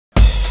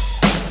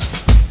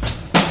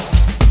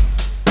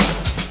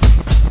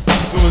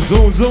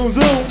Zoom, zoom,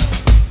 zoom.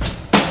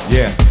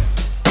 Yeah.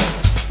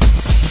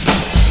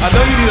 I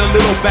know you need a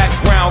little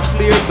background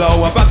clear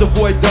though about your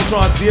boy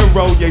Deltron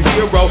Zero, your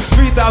hero.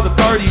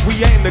 3030, we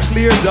ain't in the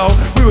clear though.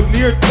 We was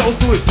near close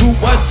to it, too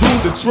much who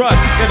to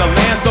trust. In a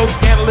land so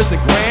scandalous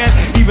and grand,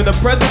 even the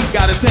president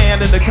got his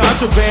hand in the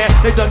contraband.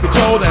 They done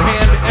control the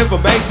hand of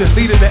information,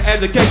 leading to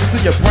education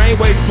to your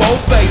brainwaves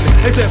pulsating.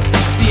 They said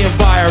the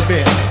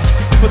environment.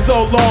 For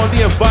so long,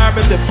 the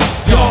environment said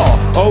y'all.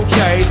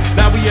 Okay,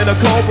 now we in a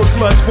cobra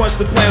clutch. Once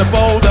the planet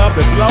fold up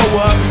and blow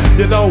up,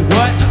 you know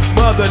what?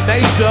 Mother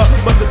Nature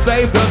must have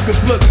saved us. Cause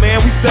look man,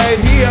 we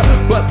stayed here,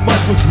 but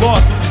much was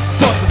lost.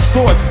 Toss the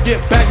source, get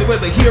back to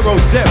as a hero,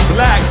 Jet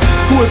Black,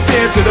 who was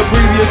sent to the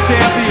previous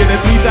champion in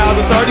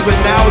 3030, but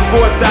now it's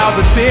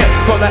 4010.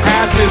 From the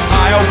ashes,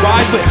 I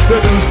arise with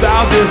the new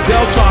style is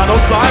Deltron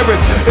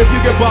Osiris. If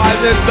you can buy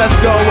this, let's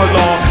go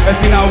along and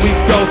see how we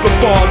go so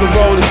far. The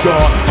road is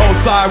gone.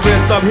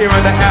 Osiris, I'm here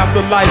in the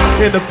afterlife.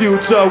 In the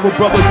future, where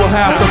brothers will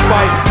have to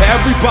fight.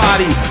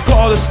 Everybody,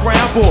 call a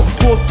scramble.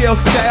 Full-scale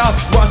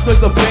scouts, rustlers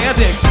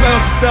abandoned.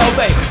 Club sell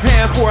they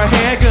hand for a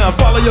handgun.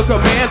 Follow your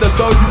commander,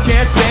 though you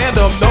can't stand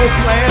them. No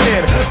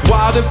planning,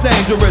 wild and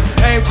dangerous.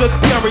 Aim just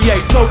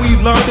permeate, so we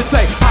learn to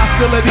take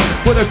hostility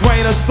with a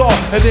grain of salt,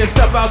 and then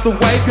step out the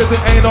way, cause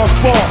it ain't our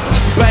fault.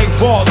 Bank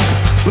vaults,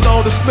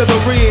 blown to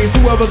smithereens.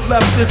 Whoever's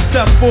left is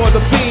left for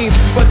the fiends,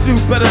 but you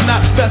better not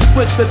mess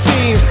with the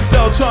team.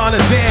 Deltron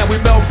and Dan, we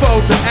melt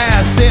foes and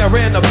ass. They're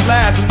in the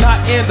blast, not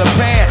in the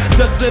band,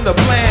 just in the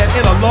plan,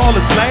 in a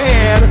lawless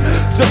land.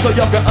 Just so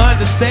y'all can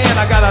understand,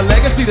 I got a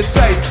legacy to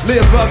chase,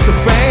 live up to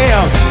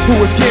fam. Who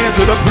was kin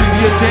to the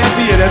previous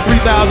champion at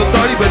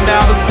 3030, but now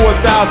it's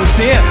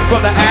 4010.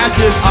 From the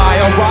ashes,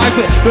 I arise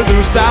with the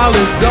new style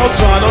is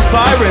Deltron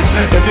Osiris.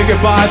 If you can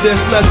buy this,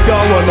 let's go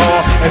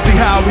along and see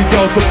how we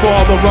go so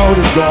far the road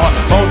is gone.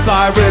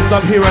 Osiris,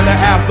 I'm here in the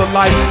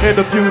afterlife. In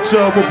the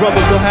future, where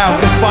brothers will have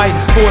to fight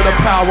for the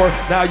power.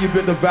 Now you've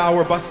been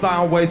devoured by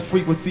sound waves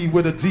frequency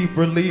with a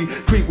deeper lead.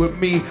 Creep with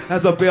me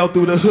as I bail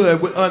through the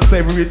hood with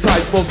unsavory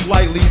types, most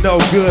likely no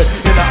good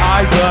in the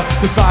eyes of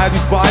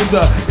society's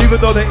visor. Even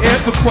though the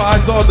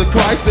enterprise or the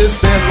crisis,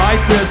 their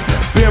license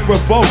been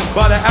revoked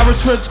by the average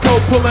trench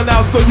coat pulling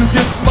out so you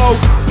get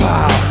smoked.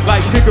 Pow,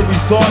 like hickory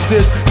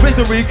sauces.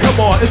 Victory, come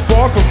on, it's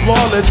far from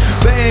flawless.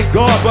 They ain't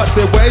gone, but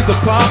their ways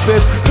are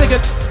pompous.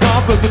 Taking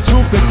stompers with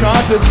troops and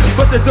conscience,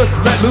 but they just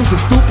let loose a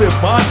stupid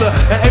monster.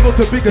 And able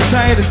to be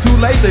contained, it's too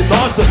late, they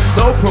launched her.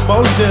 No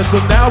promotion, so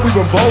now we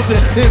revolting.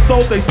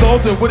 Insult they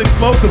salted with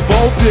explosive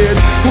voltage.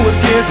 Who was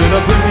kids in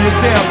a previous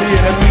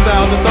champion in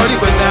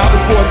 3030, but now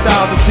it's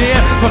 4010.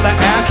 From the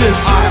ashes,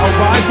 I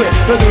arise with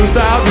the new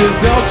styles is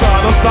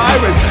Deltron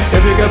Osiris.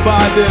 If you can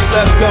buy this,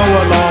 let's go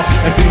along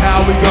and see how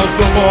we go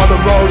so far the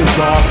road is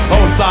gone.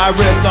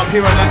 Osiris, I'm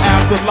here in the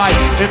afterlife.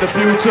 In the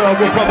future,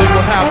 where brothers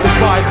will have to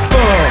fight.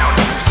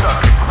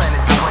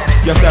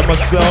 Yes, that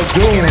must spell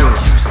doom.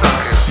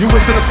 You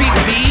wish to defeat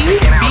me?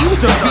 Me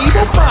with your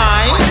feeble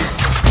mind?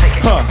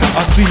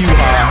 I see you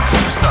high.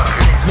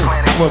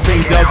 Well,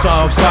 me,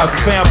 Deltron, Osiris, the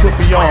fam put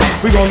me on.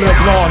 We gon' live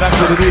long, that's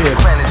what it is.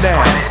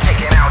 Now.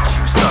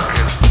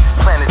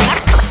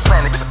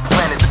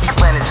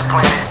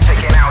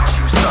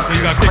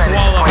 You gotta pick the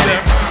wall up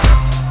there.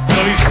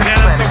 So you can hand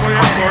it over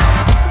here for it.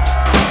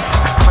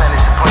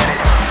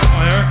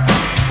 Oh, there.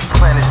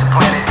 Planet to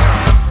planet.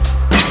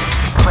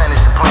 Planet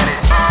to planet.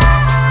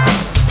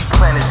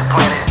 Planet to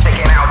planet.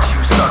 Taking out you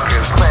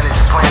suckers. Planet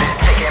to planet.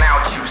 Taking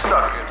out you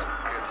suckers.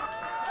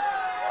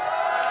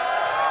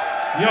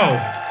 Yo.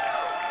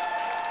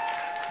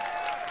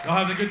 Y'all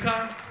having a good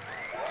time?